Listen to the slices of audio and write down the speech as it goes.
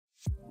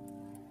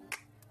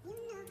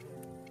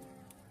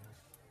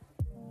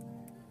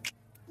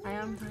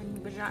am Dhwani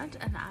Bajaj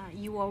and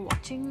you are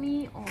watching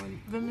me on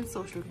Women's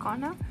Social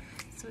Corner.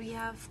 So we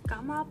have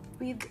come up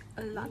with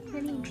a lot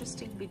many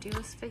interesting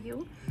videos for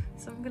you.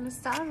 So I'm going to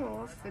start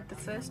off with the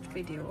first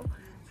video.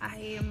 I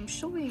am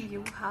showing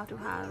you how to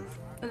have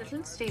a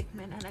little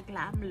statement and a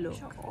glam look.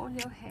 Sure, all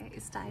your hair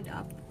is tied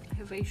up. I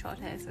have very short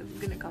hair, so it's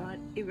going to come out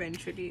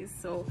eventually.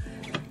 So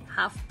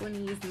half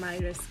pony is my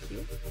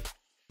rescue.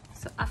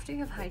 So after you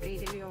have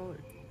hydrated your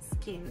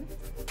skin,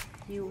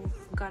 you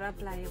gotta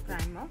apply a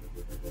primer.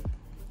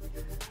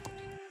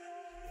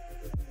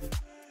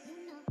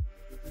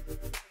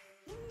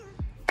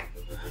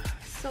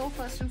 So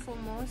first and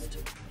foremost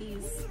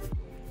is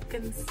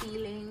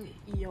concealing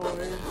your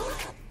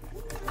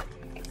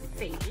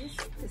face.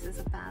 This is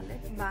a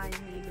palette by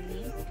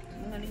Maybelline.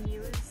 I'm gonna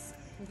use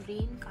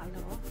green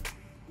color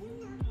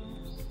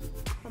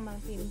for my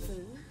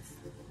pimples.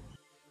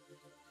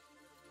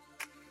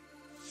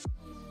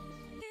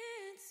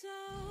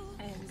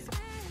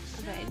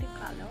 Red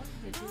color,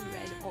 little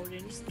red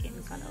orange skin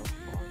color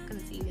for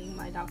concealing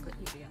my darker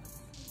areas.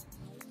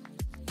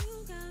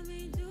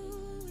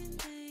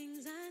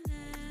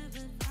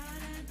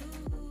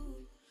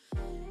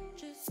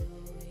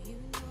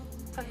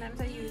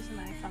 Sometimes I use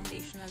my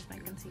foundation as my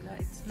concealer.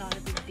 It's not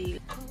a big deal.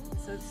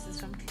 So this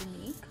is from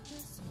Clinique.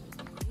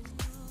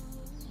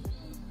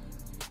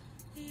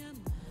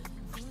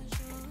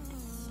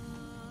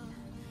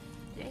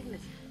 Very little.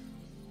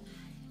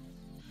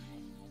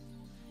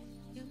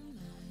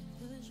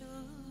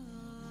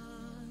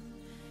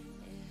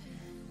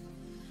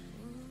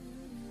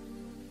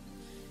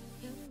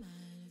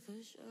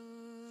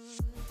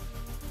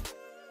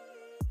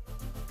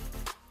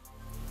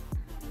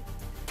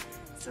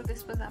 So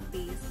this was our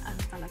base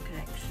and color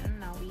correction.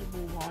 Now we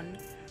move on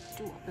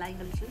to applying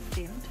a little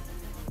tint.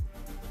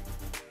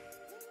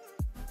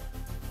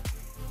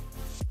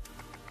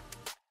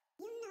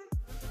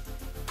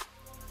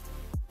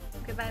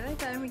 Okay, by the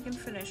time we can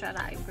finish our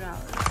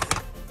eyebrows.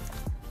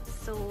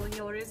 So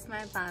here is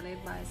my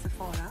palette by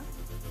Sephora.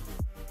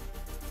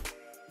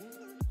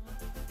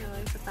 Here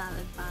is a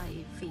palette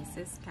by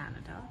Faces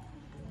Canada.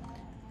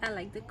 I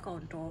like the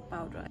contour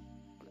powder.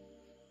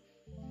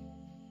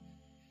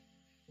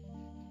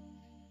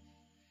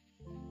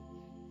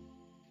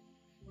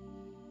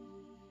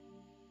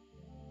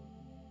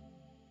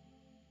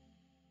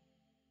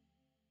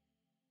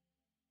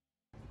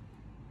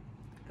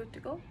 Good to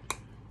go.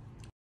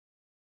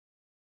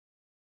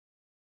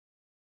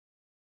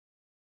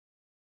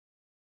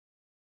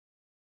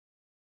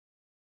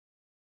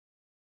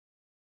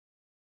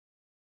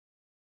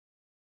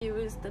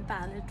 Use the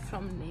palette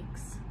from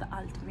NYX, the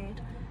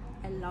Ultimate.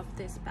 I love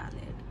this palette,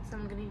 so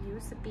I'm going to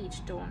use the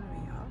peach tone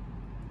here.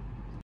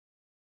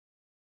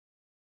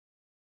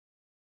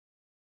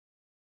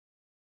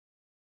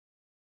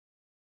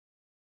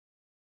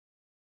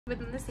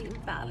 Within the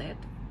same palette,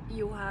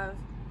 you have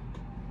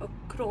a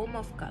chrome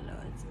of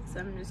colors, so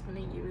I'm just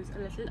going to use a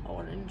little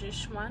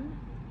orangish one.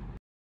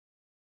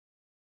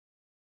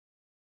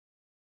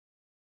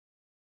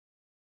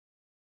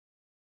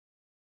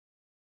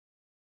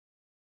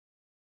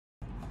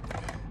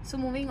 So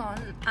moving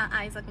on, our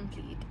eyes are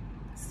complete,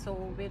 so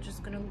we're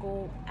just going to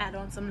go add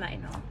on some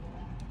liner.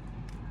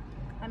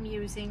 I'm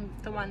using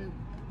the one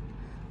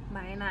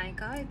by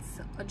Nykaa. It's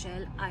a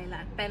gel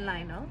eyeliner pen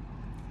liner.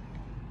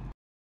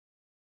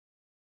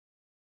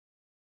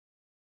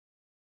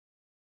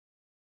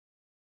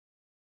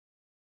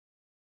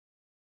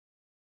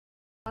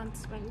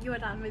 Once when you are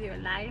done with your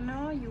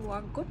liner, you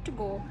are good to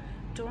go.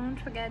 Don't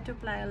forget to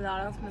apply a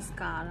lot of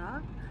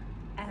mascara,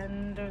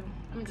 and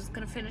I'm just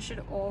gonna finish it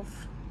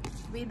off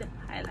with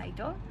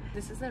highlighter.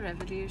 This is the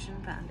Revolution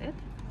palette.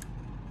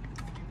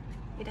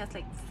 It has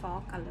like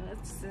 4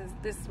 colors.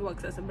 This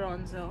works as a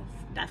bronzer,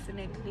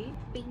 definitely.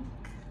 Pink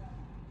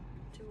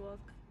to work.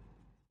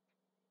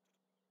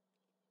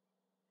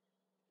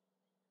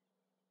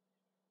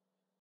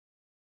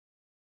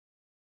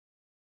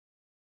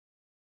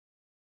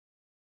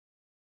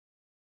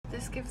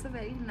 This gives a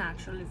very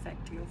natural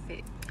effect to your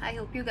face. I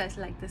hope you guys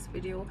like this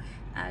video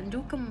and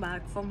do come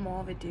back for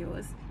more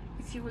videos.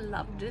 If you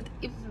loved it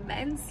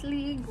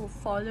immensely, go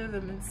follow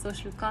Women's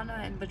Social Corner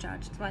and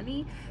Bajaj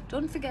Dhwani.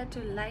 Don't forget to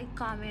like,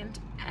 comment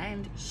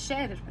and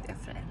share it with your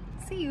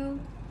friends. See you.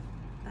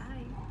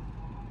 Bye.